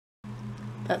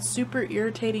that super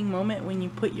irritating moment when you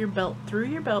put your belt through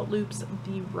your belt loops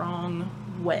the wrong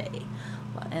way.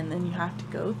 And then you have to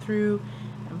go through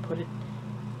and put it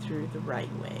through the right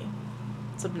way.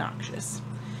 It's obnoxious.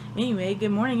 Anyway, good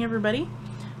morning everybody.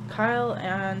 Kyle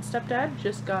and stepdad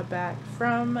just got back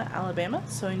from Alabama,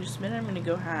 so in just a minute I'm going to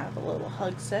go have a little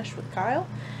hug sesh with Kyle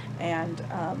and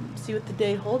see what the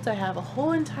day holds. I have a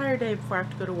whole entire day before I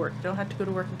have to go to work. I don't have to go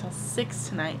to work until 6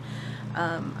 tonight.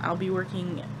 I'll be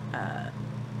working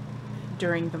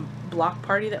during the block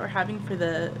party that we're having for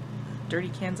the Dirty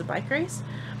Kansas bike race,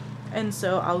 and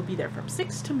so I'll be there from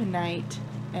 6 to midnight,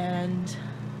 and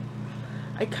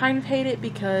I kind of hate it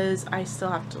because I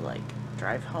still have to like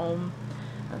drive home.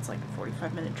 That's like a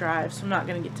 45-minute drive, so I'm not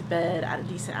going to get to bed at a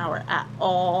decent hour at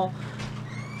all.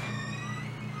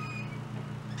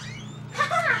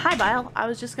 Hi, Bile. I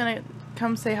was just going to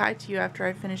come say hi to you after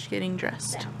I finish getting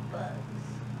dressed.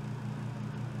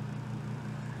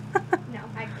 No,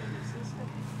 I couldn't use these.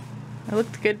 Okay. It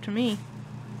looked good to me.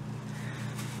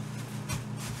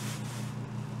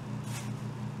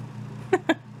 Yeah,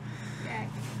 I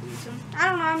could use them. I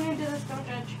don't know, I'm new to this, don't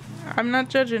judge. I'm not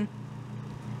judging.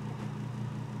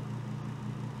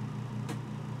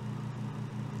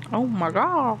 Oh my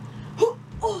god.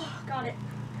 Oh, got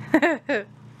it.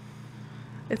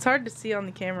 It's hard to see on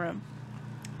the camera,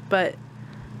 but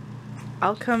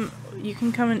I'll come, you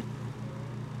can come in.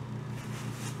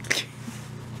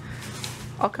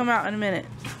 I'll come out in a minute.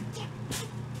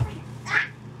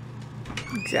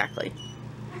 Exactly.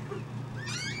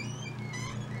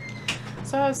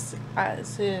 So as I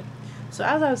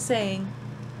was saying,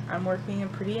 I'm working a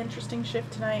pretty interesting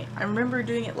shift tonight. I remember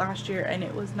doing it last year and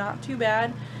it was not too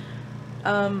bad.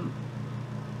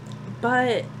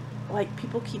 But like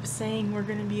people keep saying we're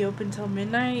gonna be open till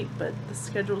midnight, but the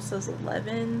schedule says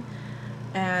 11,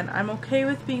 and I'm okay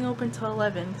with being open till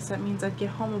 11 because that means I'd get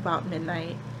home about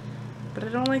midnight. But I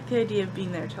don't like the idea of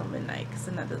being there till midnight because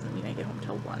then that doesn't mean I get home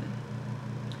till 1.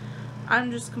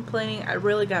 I'm just complaining. I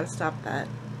really gotta stop that.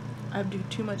 I do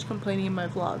too much complaining in my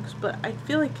vlogs, but I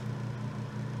feel like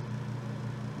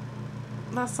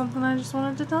that's something I just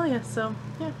wanted to tell you. So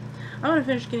yeah, I'm gonna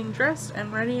finish getting dressed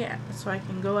and ready so I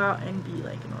can go out and be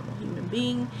like a normal human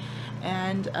being,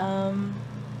 and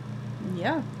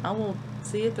yeah, I will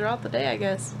see you throughout the day, I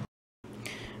guess.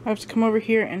 I have to come over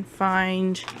here and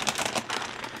find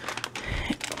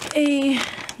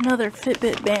another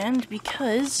Fitbit band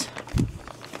because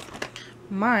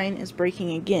mine is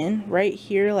breaking again right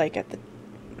here, like at the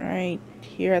right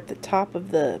here at the top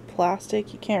of the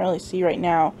plastic. You can't really see right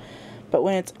now, but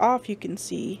when it's off you can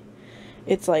see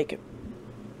it's like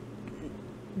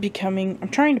becoming, I'm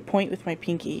trying to point with my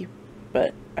pinky,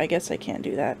 but I guess I can't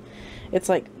do that. It's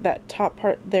like that top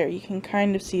part there, you can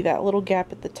kind of see that little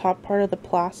gap at the top part of the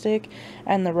plastic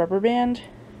and the rubber band.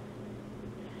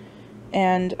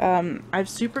 And I've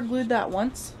super glued that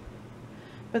once,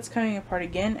 but it's coming apart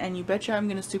again, and you betcha I'm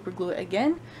gonna super glue it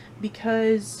again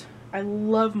because I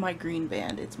love my green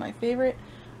band. It's my favorite.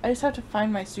 I just have to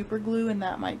find my super glue, and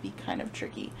that might be kind of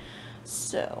tricky.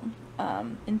 So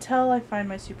until I find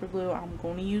my super glue, I'm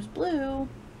going to use blue.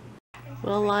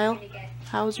 Well, Lyle,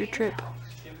 how was your trip?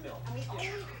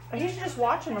 I think just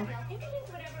watching them.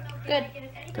 Good.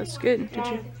 That's good. Did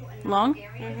you? Long?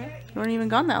 Mm-hmm. You weren't even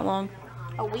gone that long.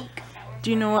 A week. Do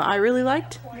you know what I really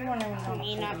liked?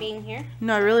 Me not being here?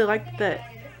 No, I really liked that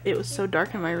it was so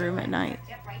dark in my room at night.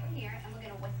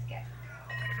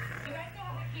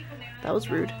 That was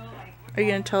rude. Are you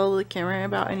going to tell the camera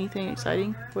about anything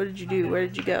exciting? What did you do? Where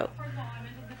did you go?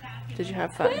 Did you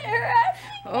have fun?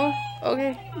 Oh,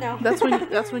 okay. No. That's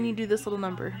when you do this little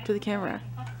number to the camera.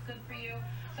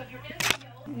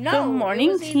 No. Good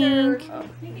morning,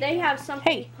 Tink. They have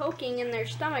something Hey. poking in their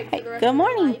stomach for the rest Good of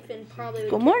morning. their life and probably would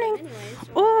Good kill morning. them anyway,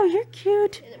 so. Oh, you're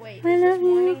cute. Wait, I is love this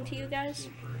morning you. to you guys?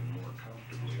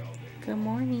 Good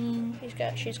morning.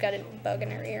 She's got a bug in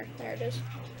her ear. There it is.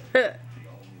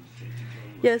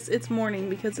 Yes, it's morning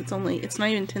because it's not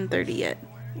even 10:30 yet.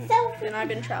 And I've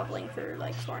been traveling for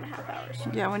like 4.5 hours.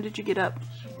 Yeah, when did you get up?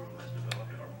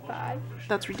 5.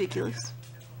 That's ridiculous.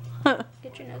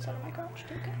 Get your nose out of my crotch,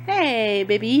 okay? Hey,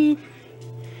 baby.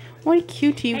 What a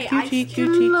cutie, Hey, cutie, I still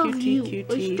cutie, love cutie, you.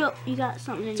 cutie. You got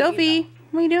something in Sophie,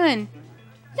 what are you doing?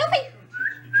 Sophie!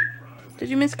 Did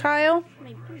you miss Kyle?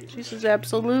 She says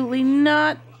absolutely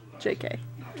not. JK.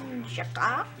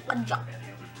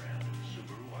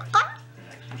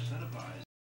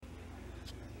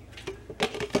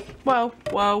 Whoa,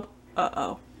 whoa,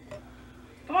 uh-oh.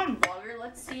 Come on, vlogger,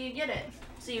 let's see you get it.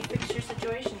 See you fix your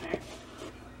situation there.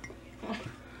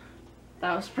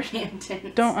 That was pretty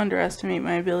intense. Don't underestimate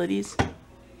my abilities.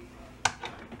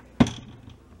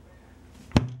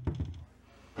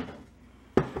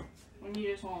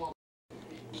 You just want a little.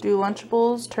 Do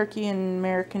Lunchables, turkey and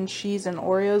American cheese and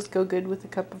Oreos go good with a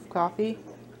cup of coffee?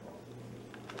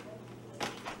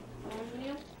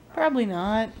 Probably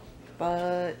not,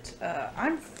 but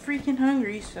I'm freaking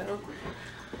hungry, so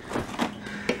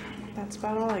that's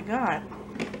about all I got.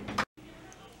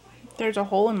 There's a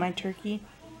hole in my turkey.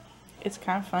 It's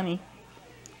kind of funny.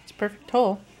 It's a perfect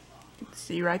hole. You can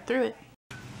see right through it.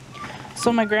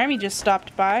 So my Grammy just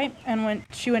stopped by and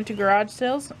she went to garage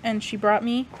sales and she brought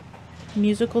me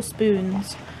musical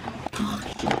spoons. Come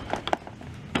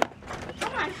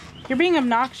on. You're being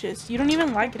obnoxious. You don't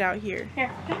even like it out here. Here.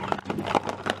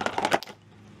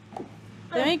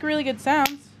 They make really good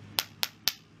sounds.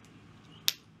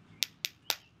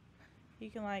 You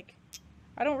can like,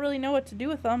 I don't really know what to do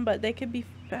with them, but they could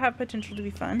have potential to be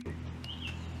fun.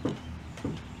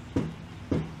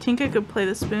 Tinka could play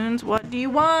the spoons. What do you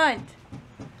want?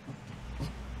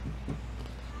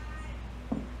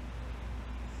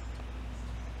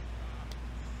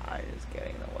 I'm just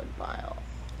getting the wood pile.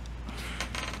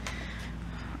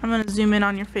 I'm gonna zoom in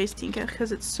on your face, Tinka,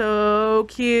 because it's so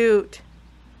cute.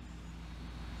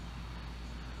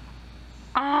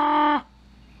 Ah!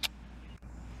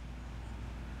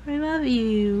 I love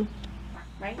you.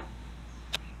 Right?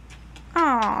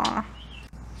 Ah.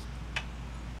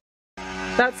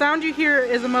 That sound you hear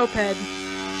is a moped.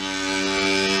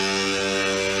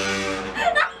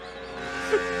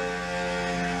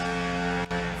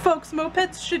 Folks,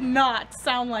 mopeds should not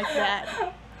sound like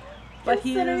that. But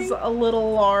he is a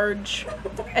little large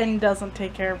and doesn't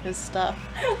take care of his stuff.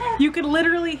 You could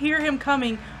literally hear him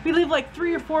coming. We live like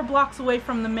 3 or 4 blocks away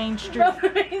from the main street.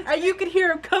 And you could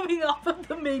hear him coming off of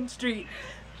the main street.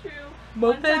 True.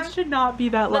 Mopeds should not be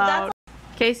that loud.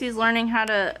 Casey's learning how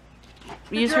to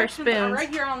use her Directions are spoons. right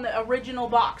here on the original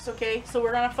box, okay? So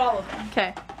we're gonna follow them.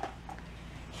 Okay.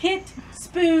 Hit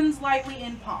spoons lightly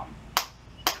in palm.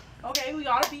 Okay, we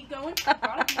got a beat going. We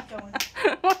got a beat going.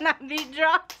 When that beat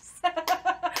drops.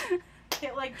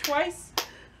 Hit leg twice.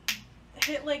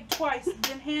 Hit leg twice.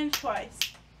 Then hand twice.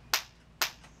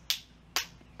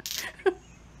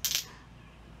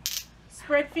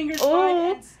 Spread fingers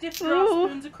wide and stiff draw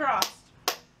spoons across.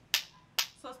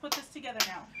 So let's put this together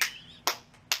now.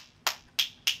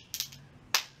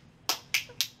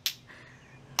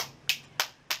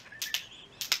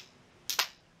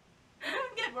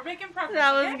 We're making progress.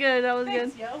 That was good. That was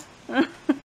Thanks, good.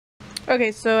 Yo.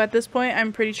 Okay, so at this point,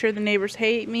 I'm pretty sure the neighbors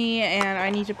hate me, and I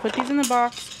need to put these in the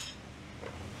box.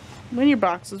 When your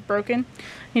box is broken, I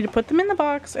need to put them in the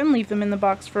box and leave them in the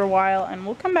box for a while, and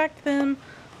we'll come back to them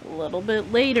a little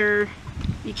bit later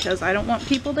because I don't want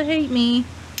people to hate me.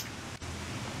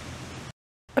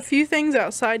 A few things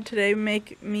outside today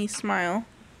make me smile.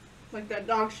 Like that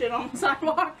dog shit on the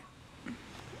sidewalk.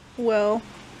 Well,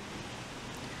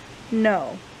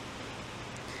 no.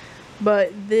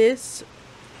 But this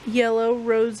yellow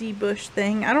rosy bush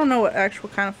thing, I don't know what actual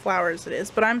kind of flowers it is,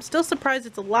 but I'm still surprised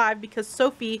it's alive because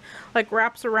Sophie like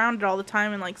wraps around it all the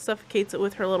time and like suffocates it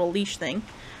with her little leash thing.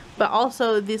 But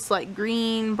also this like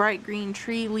green, bright green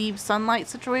tree leaves sunlight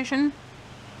situation.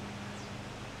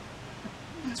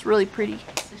 It's really pretty.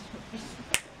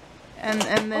 And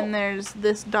then there's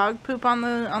this dog poop on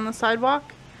the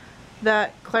sidewalk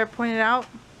that Claire pointed out.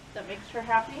 That makes her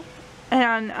happy.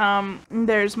 And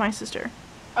there's my sister.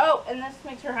 Oh, and this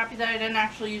makes her happy that I didn't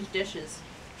actually use dishes.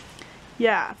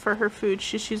 Yeah, for her food,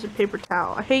 she just uses a paper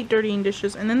towel. I hate dirtying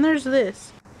dishes. And then there's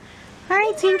this.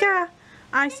 Hi, Tinka.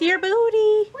 I see your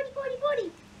booty.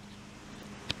 Booty.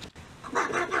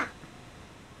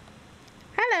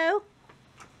 Hello.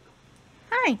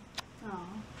 Hi. Aww.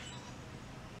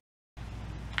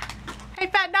 Hey,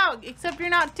 fat dog. Except you're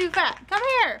not too fat. Come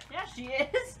here. Yeah, she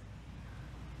is.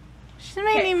 She's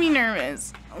making me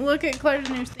nervous. Look at Claire's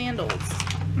new sandals.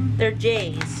 They're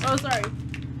J's. Oh, sorry.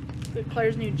 Look at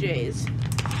Claire's new J's.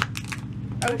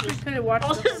 I wish we could have watched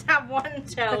I'll this. just have one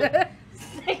toe.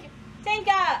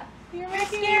 Tinka! You're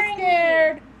making me scaring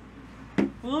scared. me.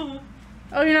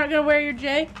 Oh, you're not going to wear your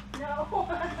J? No.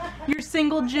 Your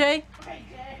single J? Okay,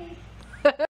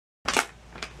 Jay.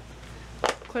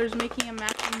 Claire's making a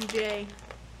matching J.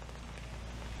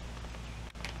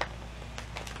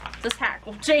 This hack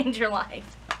will change your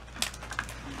life.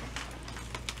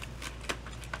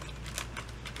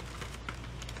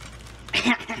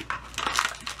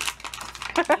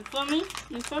 You feel me?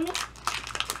 You feel me?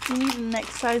 You need the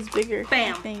next size bigger,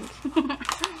 Bam. I think.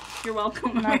 You're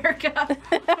welcome, No. America.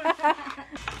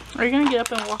 Are you going to get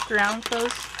up and walk around with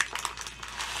those?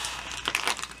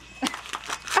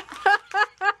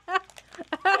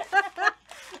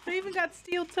 They even got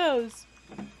steel toes.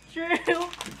 True.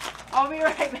 I'll be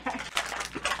right back.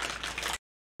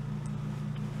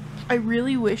 I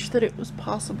really wish that it was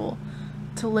possible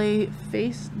to lay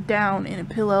face down in a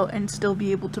pillow and still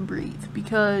be able to breathe,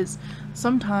 because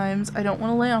sometimes I don't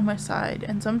want to lay on my side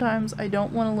and sometimes I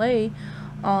don't want to lay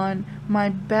on my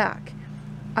back.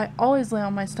 I always lay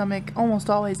on my stomach, almost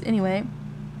always anyway.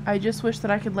 I just wish that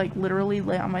I could like literally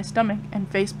lay on my stomach and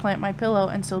face plant my pillow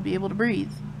and still be able to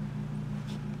breathe.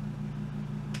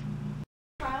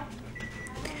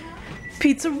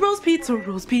 Pizza rolls, pizza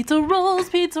rolls, pizza rolls,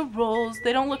 pizza rolls.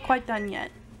 They don't look quite done yet.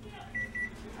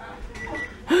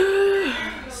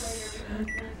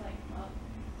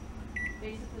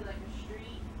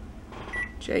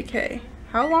 JK.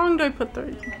 How long do I put there?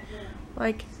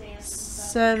 Like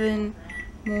 7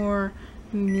 more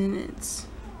minutes.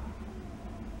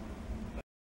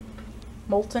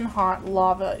 Molten hot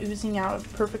lava oozing out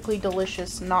of perfectly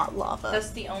delicious not lava. That's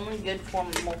the only good form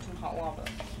of molten hot lava.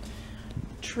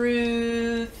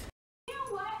 Truth.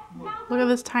 Look at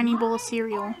this tiny bowl of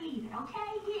cereal.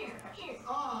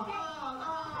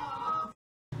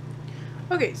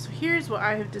 Okay, so here's what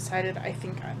I have decided I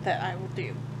think that I will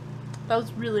do. That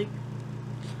was really...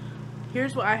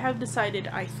 Here's what I have decided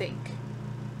I think.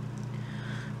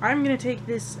 I'm going to take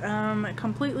this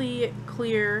completely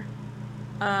clear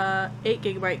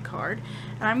 8GB card,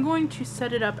 and I'm going to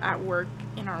set it up at work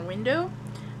in our window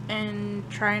and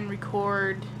try and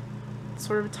record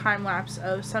sort of a time lapse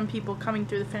of some people coming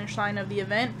through the finish line of the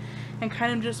event and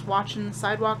kind of just watching the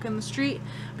sidewalk and the street,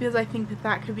 because I think that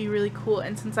that could be really cool.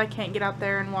 And since I can't get out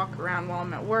there and walk around while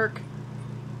I'm at work,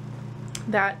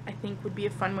 that I think would be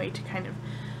a fun way to kind of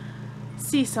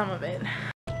see some of it.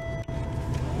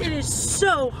 It is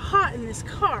so hot in this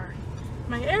car.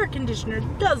 My air conditioner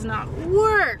does not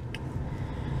work.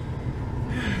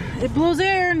 It blows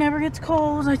air, never gets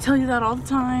cold. I tell you that all the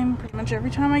time, pretty much every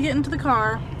time I get into the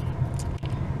car.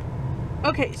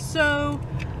 Okay, so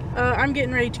I'm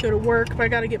getting ready to go to work, but I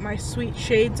gotta get my sweet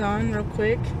shades on real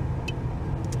quick.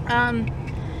 And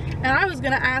I was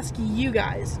gonna ask you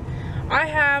guys. I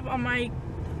have on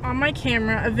my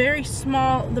camera a very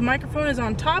small. The microphone is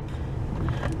on top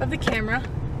of the camera,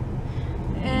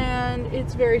 and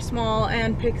it's very small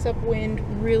and picks up wind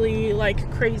really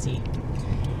like crazy.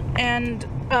 And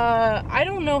I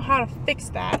don't know how to fix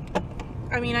that.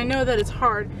 I mean, I know that it's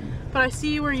hard. But I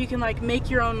see where you can like make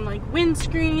your own like wind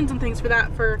screens and things for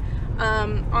that for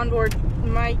onboard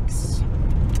mics.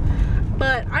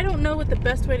 But I don't know what the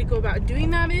best way to go about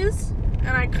doing that is. And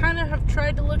I kind of have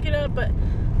tried to look it up, but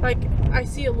like I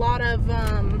see a lot of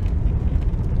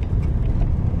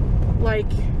like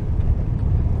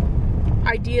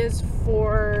ideas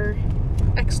for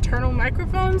external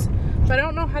microphones, but I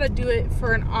don't know how to do it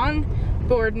for an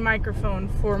onboard microphone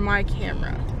for my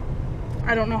camera.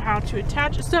 I don't know how to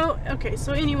attach it. So, okay,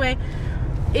 so anyway,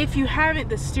 if you haven't,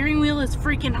 the steering wheel is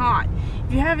freaking hot.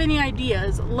 If you have any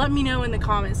ideas, let me know in the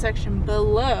comment section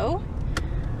below.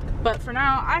 But for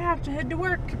now, I have to head to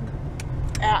work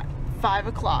at 5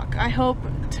 o'clock. I hope,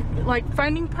 like,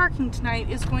 finding parking tonight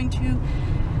is going to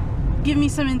give me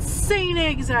some insane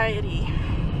anxiety.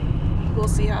 We'll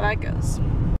see how that goes.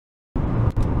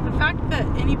 The fact that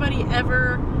anybody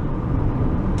ever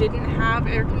didn't have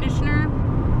air conditioner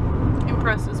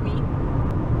impresses me.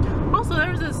 Also,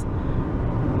 there was this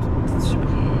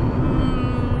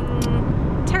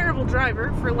terrible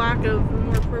driver, for lack of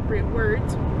more appropriate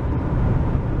words,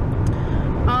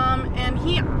 and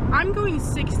I'm going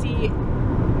 60,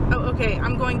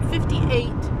 I'm going 58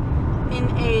 in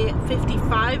a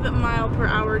 55 mile per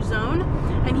hour zone,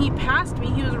 and he passed me.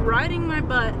 He was riding my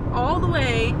butt all the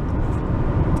way,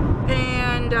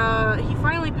 and he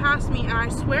finally passed me, and I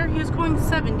swear he was going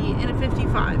 70 in a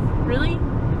 55. Really?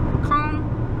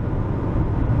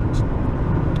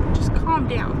 Just calm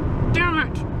down. Damn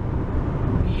it!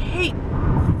 I hate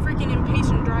freaking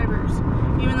impatient drivers,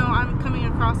 even though I'm coming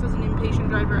across as an impatient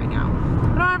driver right now.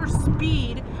 I don't ever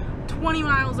speed 20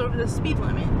 miles over the speed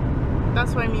limit.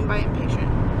 That's what I mean by impatient.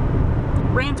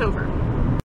 Rant over.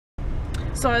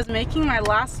 So I was making my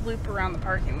last loop around the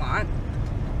parking lot.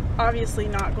 Obviously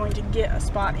not going to get a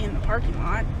spot in the parking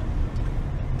lot.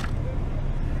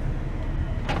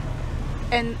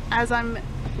 And as I'm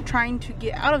trying to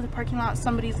get out of the parking lot,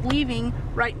 somebody's leaving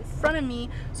right in front of me,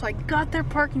 so I got their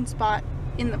parking spot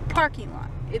in the parking lot.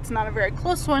 It's not a very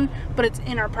close one, but it's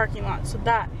in our parking lot, so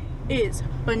that is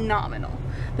phenomenal.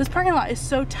 This parking lot is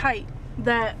so tight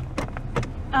that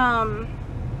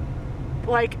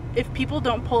like if people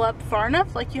don't pull up far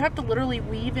enough, like you have to literally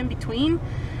weave in between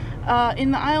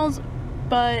in the aisles,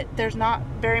 but there's not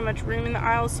very much room in the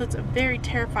aisles, so it's a very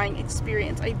terrifying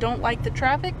experience. I don't like the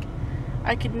traffic.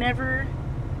 I could never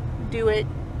do it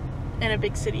in a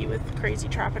big city with crazy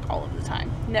traffic all of the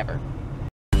time. Never.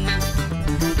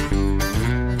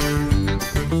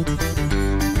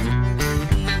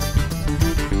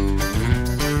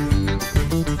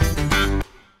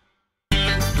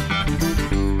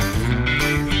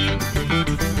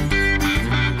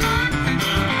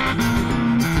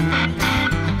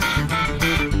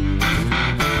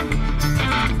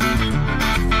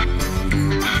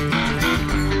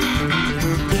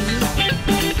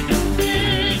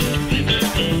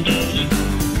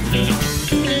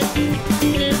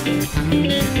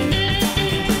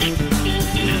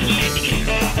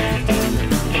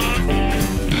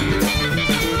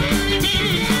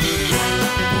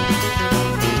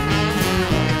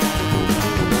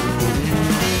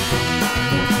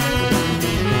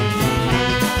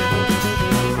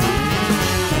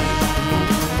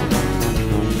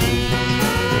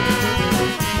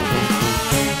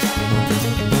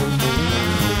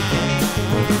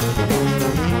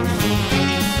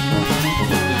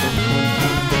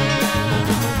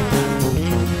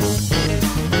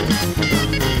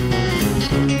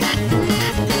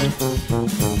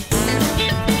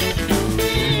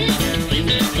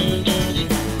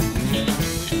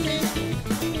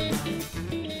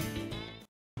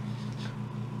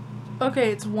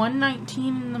 Okay, it's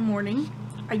 1:19 in the morning.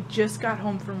 I just got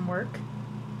home from work.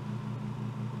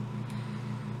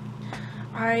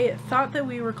 I thought that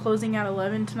we were closing at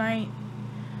 11 tonight,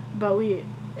 but we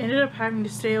ended up having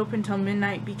to stay open till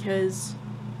midnight because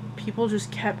people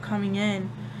just kept coming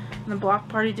in, and the block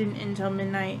party didn't end till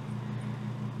midnight.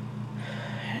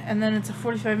 And then it's a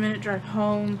 45-minute drive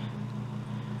home.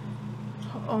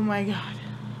 Oh my god.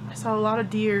 I saw a lot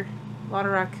of deer, a lot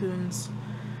of raccoons.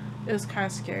 It was kind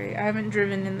of scary. I haven't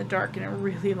driven in the dark in a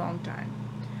really long time.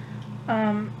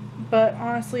 But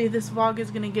honestly, this vlog is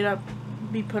going to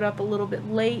be put up a little bit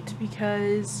late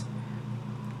because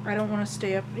I don't want to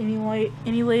stay up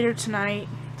any later tonight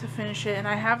to finish it. And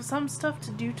I have some stuff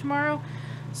to do tomorrow,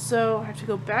 so I have to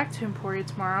go back to Emporia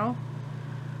tomorrow.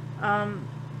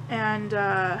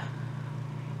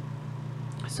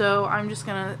 So I'm just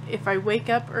gonna, if I wake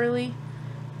up early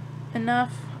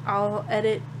enough, I'll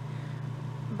edit,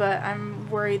 but I'm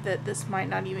worried that this might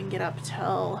not even get up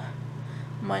till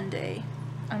Monday.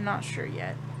 I'm not sure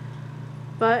yet,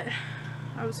 but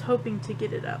I was hoping to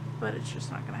get it up, but it's just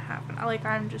not gonna happen.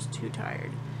 I'm just too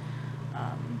tired.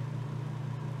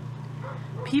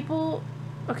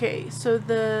 Okay, so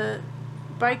the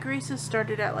bike races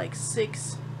started at like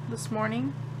 6 this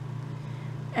morning,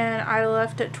 and I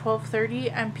left at 12:30,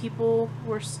 and people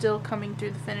were still coming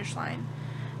through the finish line,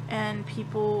 and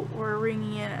people were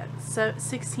ringing in at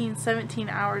 16, 17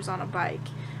 hours on a bike.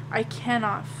 I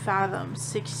cannot fathom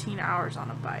 16 hours on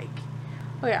a bike.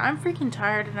 Okay, I'm freaking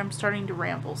tired and I'm starting to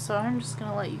ramble, so I'm just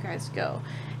gonna let you guys go.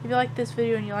 If you like this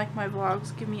video and you like my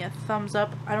vlogs, give me a thumbs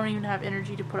up. I don't even have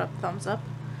energy to put up thumbs up.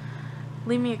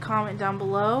 Leave me a comment down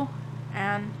below,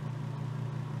 and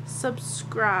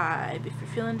subscribe if you're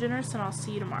feeling generous, and I'll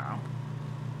see you tomorrow.